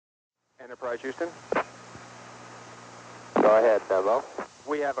Enterprise, Houston. Go ahead, Bevo.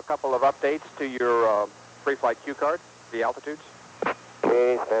 We have a couple of updates to your free flight Q card, the altitudes.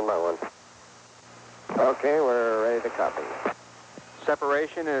 Okay, stand by one. Okay, we're ready to copy.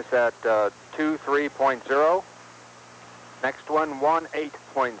 Separation is at 23.0. Next one,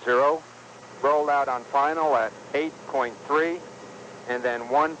 18.0. Rolled out on final at 8.3, and then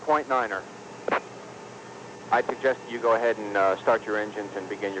 1.9er. I'd suggest you go ahead and start your engines and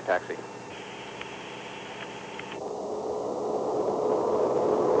begin your taxi.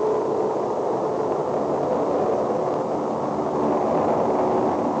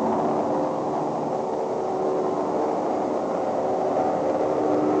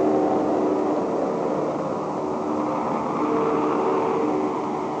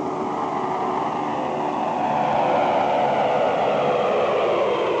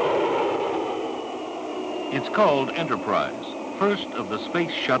 It's called Enterprise, first of the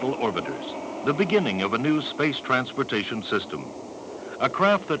Space Shuttle orbiters, the beginning of a new space transportation system. A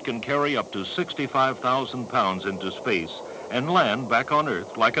craft that can carry up to 65,000 pounds into space and land back on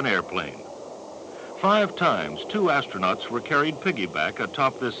Earth like an airplane. 5 times, 2 astronauts were carried piggyback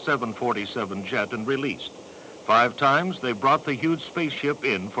atop this 747 jet and released. 5 times, they brought the huge spaceship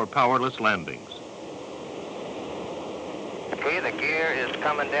in for powerless landings. Okay, the gear is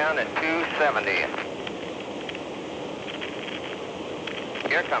coming down at 270.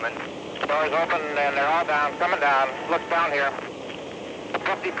 Gear coming. Doors open and they're all down, coming down. Look down here.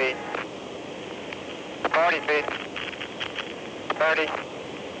 50 feet. 40 feet. 30.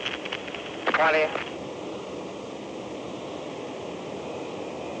 20.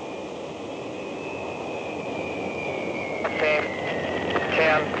 15.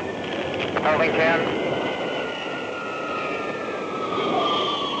 10. Holding 10.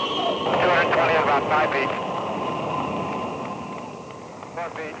 220 at about 5 feet.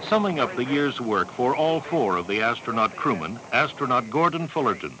 Summing up the year's work for all 4 of the astronaut crewmen, astronaut Gordon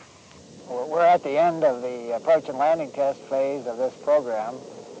Fullerton. We're at the end of the approach and landing test phase of this program,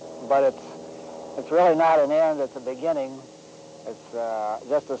 but it's really not an end, it's a beginning. It's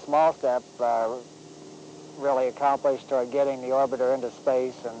just a small step really accomplished toward getting the orbiter into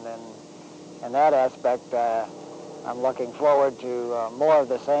space, and then in that aspect I'm looking forward to more of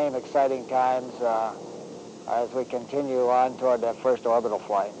the same exciting times as we continue on toward that first orbital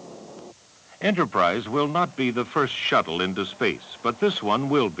flight. Enterprise will not be the first shuttle into space, but this one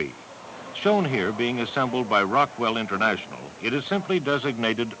will be. Shown here being assembled by Rockwell International, it is simply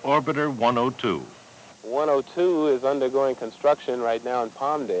designated Orbiter 102. 102 is undergoing construction right now in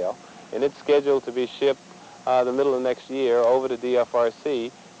Palmdale, and it's scheduled to be shipped the middle of next year over to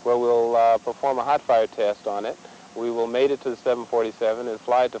DFRC, where we'll perform a hot fire test on it. We will mate it to the 747 and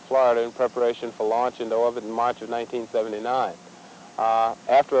fly it to Florida in preparation for launch into orbit in March of 1979.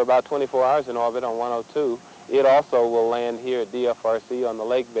 After about 24 hours in orbit on 102, it also will land here at DFRC on the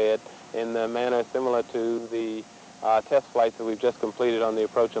lake bed in the manner similar to the test flights that we've just completed on the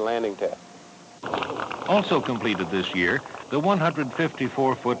approach and landing test. Also completed this year, the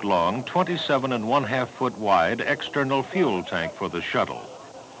 154-foot-long, 27.5-foot wide external fuel tank for the shuttle.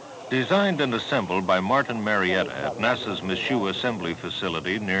 Designed and assembled by Martin Marietta at NASA's Michoud Assembly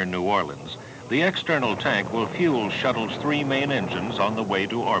Facility near New Orleans, the external tank will fuel shuttle's 3 main engines on the way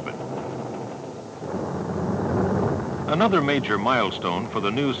to orbit. Another major milestone for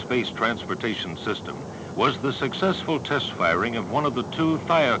the new space transportation system was the successful test firing of one of the 2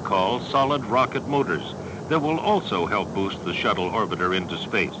 Thiokol solid rocket motors that will also help boost the shuttle orbiter into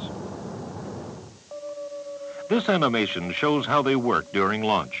space. This animation shows how they work during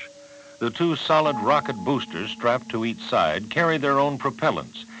launch. The 2 solid rocket boosters strapped to each side carry their own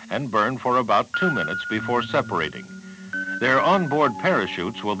propellants and burn for about 2 minutes before separating. Their onboard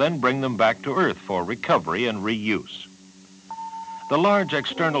parachutes will then bring them back to Earth for recovery and reuse. The large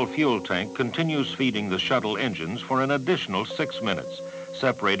external fuel tank continues feeding the shuttle engines for an additional 6 minutes,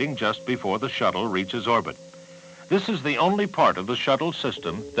 separating just before the shuttle reaches orbit. This is the only part of the shuttle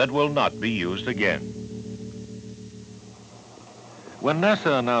system that will not be used again. When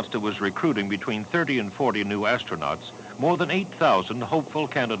NASA announced it was recruiting between 30 and 40 new astronauts, more than 8,000 hopeful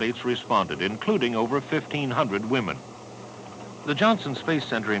candidates responded, including over 1,500 women. The Johnson Space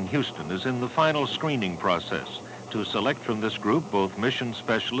Center in Houston is in the final screening process to select from this group both mission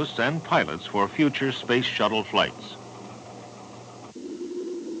specialists and pilots for future space shuttle flights.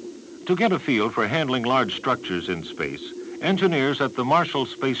 To get a feel for handling large structures in space, engineers at the Marshall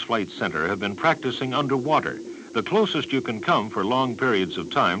Space Flight Center have been practicing underwater, the closest you can come for long periods of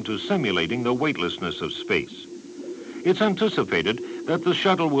time to simulating the weightlessness of space. It's anticipated that the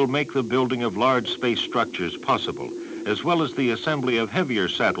shuttle will make the building of large space structures possible, as well as the assembly of heavier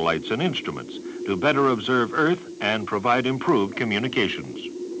satellites and instruments to better observe Earth and provide improved communications.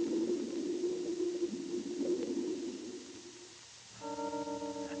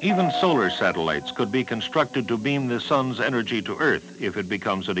 Even solar satellites could be constructed to beam the sun's energy to Earth if it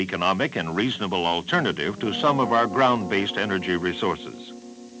becomes an economic and reasonable alternative to some of our ground-based energy resources.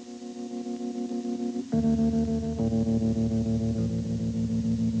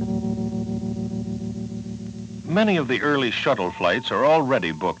 Many of the early shuttle flights are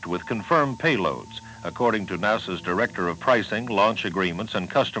already booked with confirmed payloads, according to NASA's Director of Pricing, Launch Agreements, and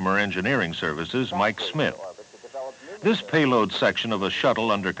Customer Engineering Services, Mike Smith. This payload section of a shuttle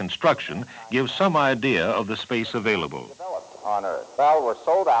under construction gives some idea of the space available. On Earth. Well, we're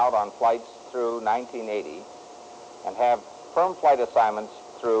sold out on flights through 1980 and have firm flight assignments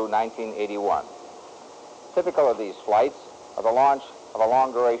through 1981. Typical of these flights are the launch of a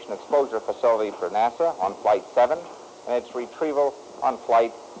long-duration exposure facility for NASA on Flight 7 and its retrieval on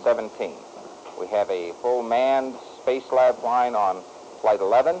Flight 17. We have a full manned space lab flying on Flight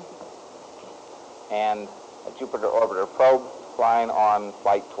 11 and a Jupiter orbiter probe flying on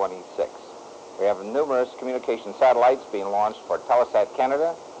Flight 26. We have numerous communication satellites being launched for Telesat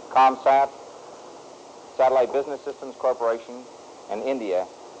Canada, ComSat, Satellite Business Systems Corporation, and India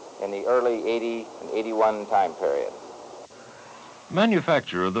in the early 80 and 81 time period.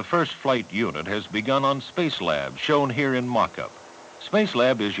 Manufacture of the first flight unit has begun on Space Lab, shown here in mock-up. Space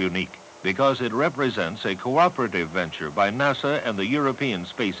Lab is unique because it represents a cooperative venture by NASA and the European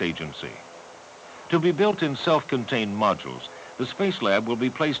Space Agency. To be built in self-contained modules, the Space Lab will be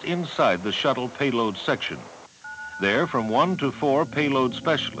placed inside the shuttle payload section. There, from 1 to 4 payload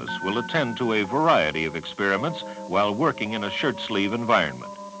specialists will attend to a variety of experiments while working in a shirt-sleeve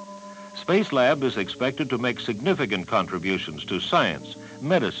environment. Space Lab is expected to make significant contributions to science,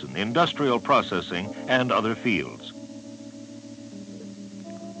 medicine, industrial processing, and other fields.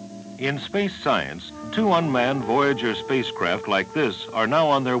 In space science, 2 unmanned Voyager spacecraft like this are now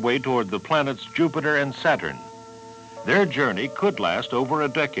on their way toward the planets Jupiter and Saturn. Their journey could last over a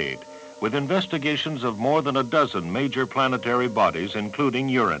decade, with investigations of more than a dozen major planetary bodies, including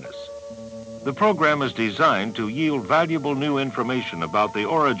Uranus. The program is designed to yield valuable new information about the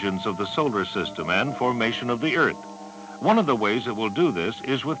origins of the solar system and formation of the Earth. One of the ways it will do this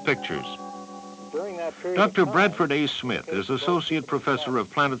is with pictures. Dr. Bradford A. Smith is Associate Professor of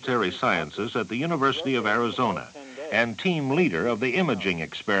Planetary Sciences at the University of Arizona and team leader of the imaging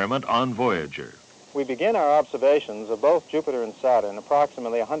experiment on Voyager. We begin our observations of both Jupiter and Saturn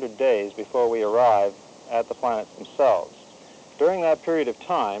approximately 100 days before we arrive at the planets themselves. During that period of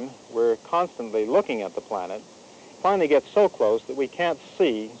time, we're constantly looking at the planet, finally get so close that we can't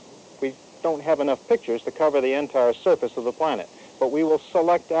see, we don't have enough pictures to cover the entire surface of the planet, but we will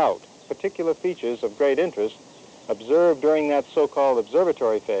select out particular features of great interest observed during that so-called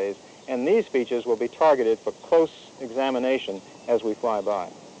observatory phase, and these features will be targeted for close examination as we fly by.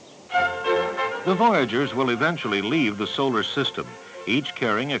 The Voyagers will eventually leave the solar system, each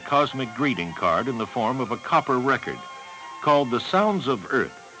carrying a cosmic greeting card in the form of a copper record. Called the Sounds of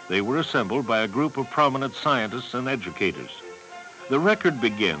Earth, they were assembled by a group of prominent scientists and educators. The record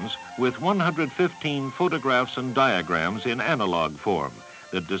begins with 115 photographs and diagrams in analog form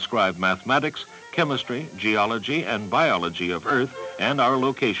that describe mathematics, chemistry, geology, and biology of Earth and our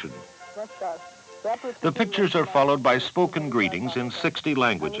location. The pictures are followed by spoken greetings in 60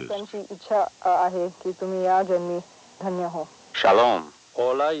 languages. Shalom.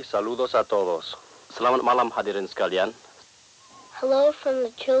 Hola y saludos a todos. Selamat malam hadirin sekalian. Hello from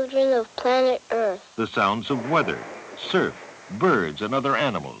the children of planet Earth. The sounds of weather, surf, birds, and other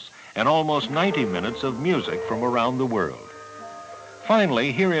animals, and almost 90 minutes of music from around the world.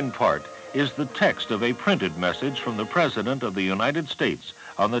 Finally, here in part, is the text of a printed message from the President of the United States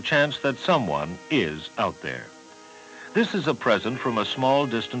on the chance that someone is out there. This is a present from a small,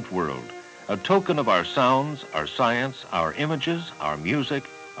 distant world, a token of our sounds, our science, our images, our music,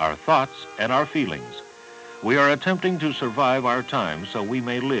 our thoughts, and our feelings. We are attempting to survive our time so we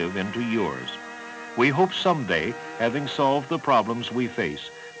may live into yours. We hope someday, having solved the problems we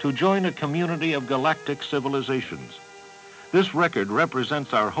face, to join a community of galactic civilizations. This record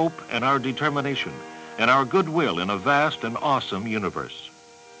represents our hope and our determination and our goodwill in a vast and awesome universe.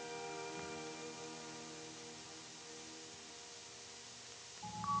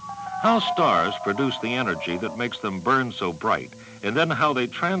 How stars produce the energy that makes them burn so bright, and then how they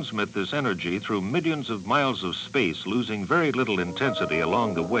transmit this energy through millions of miles of space, losing very little intensity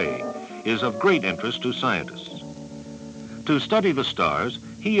along the way, is of great interest to scientists. To study the stars,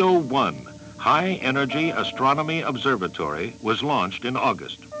 HEO-1, High Energy Astronomy Observatory, was launched in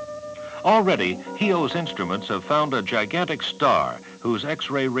August. Already, HEO's instruments have found a gigantic star whose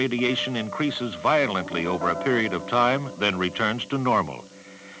X-ray radiation increases violently over a period of time, then returns to normal.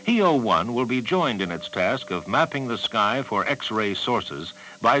 HEO-1 will be joined in its task of mapping the sky for X-ray sources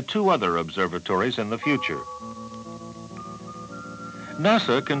by 2 other observatories in the future.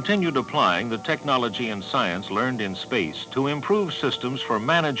 NASA continued applying the technology and science learned in space to improve systems for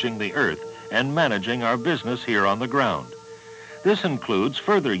managing the Earth and managing our business here on the ground. This includes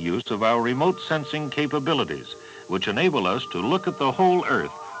further use of our remote sensing capabilities, which enable us to look at the whole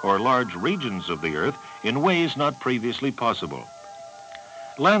Earth or large regions of the Earth in ways not previously possible.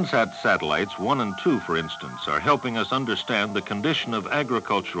 Landsat satellites 1 and 2, for instance, are helping us understand the condition of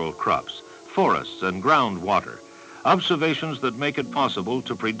agricultural crops, forests, and groundwater, observations that make it possible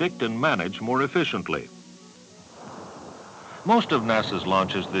to predict and manage more efficiently. Most of NASA's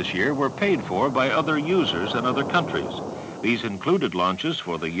launches this year were paid for by other users in other countries. These included launches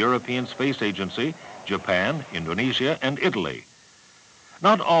for the European Space Agency, Japan, Indonesia, and Italy.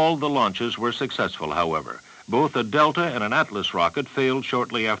 Not all the launches were successful, however. Both a Delta and an Atlas rocket failed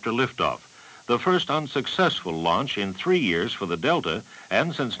shortly after liftoff, the first unsuccessful launch in 3 years for the Delta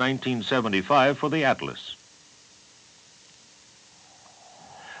and since 1975 for the Atlas.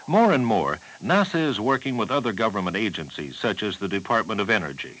 More and more, NASA is working with other government agencies, such as the Department of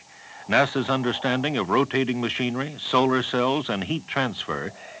Energy. NASA's understanding of rotating machinery, solar cells, and heat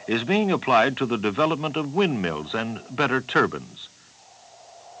transfer is being applied to the development of windmills and better turbines.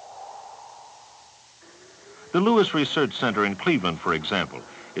 The Lewis Research Center in Cleveland, for example,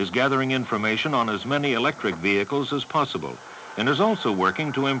 is gathering information on as many electric vehicles as possible and is also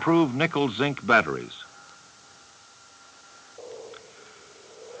working to improve nickel-zinc batteries.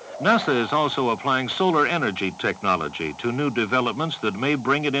 NASA is also applying solar energy technology to new developments that may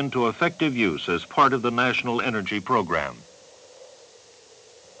bring it into effective use as part of the National Energy Program.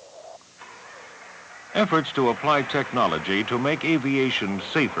 Efforts to apply technology to make aviation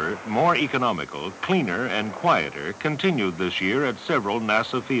safer, more economical, cleaner, and quieter continued this year at several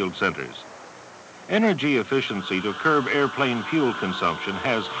NASA field centers. Energy efficiency to curb airplane fuel consumption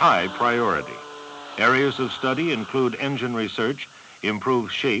has high priority. Areas of study include engine research,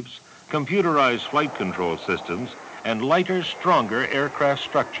 improved shapes, computerized flight control systems, and lighter, stronger aircraft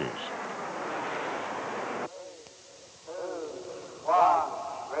structures.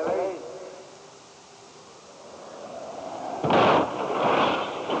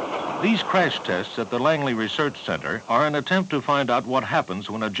 These crash tests at the Langley Research Center are an attempt to find out what happens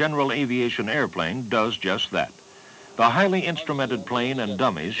when a general aviation airplane does just that. The highly instrumented plane and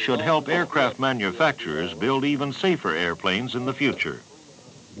dummies should help aircraft manufacturers build even safer airplanes in the future.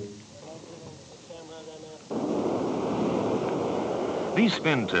 These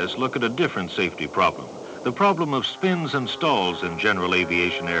spin tests look at a different safety problem, the problem of spins and stalls in general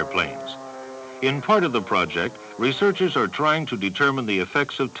aviation airplanes. In part of the project, researchers are trying to determine the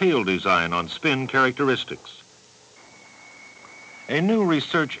effects of tail design on spin characteristics. A new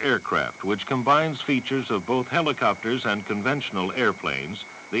research aircraft, which combines features of both helicopters and conventional airplanes,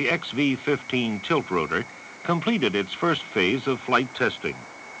 the XV-15 tiltrotor, completed its first phase of flight testing.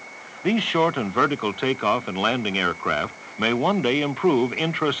 These short and vertical takeoff and landing aircraft may one day improve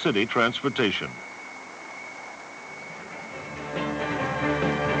intra-city transportation.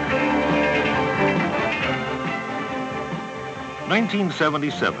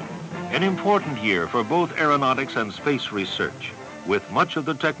 (1977), an important year for both aeronautics and space research, with much of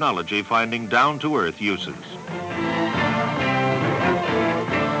the technology finding down-to-earth uses.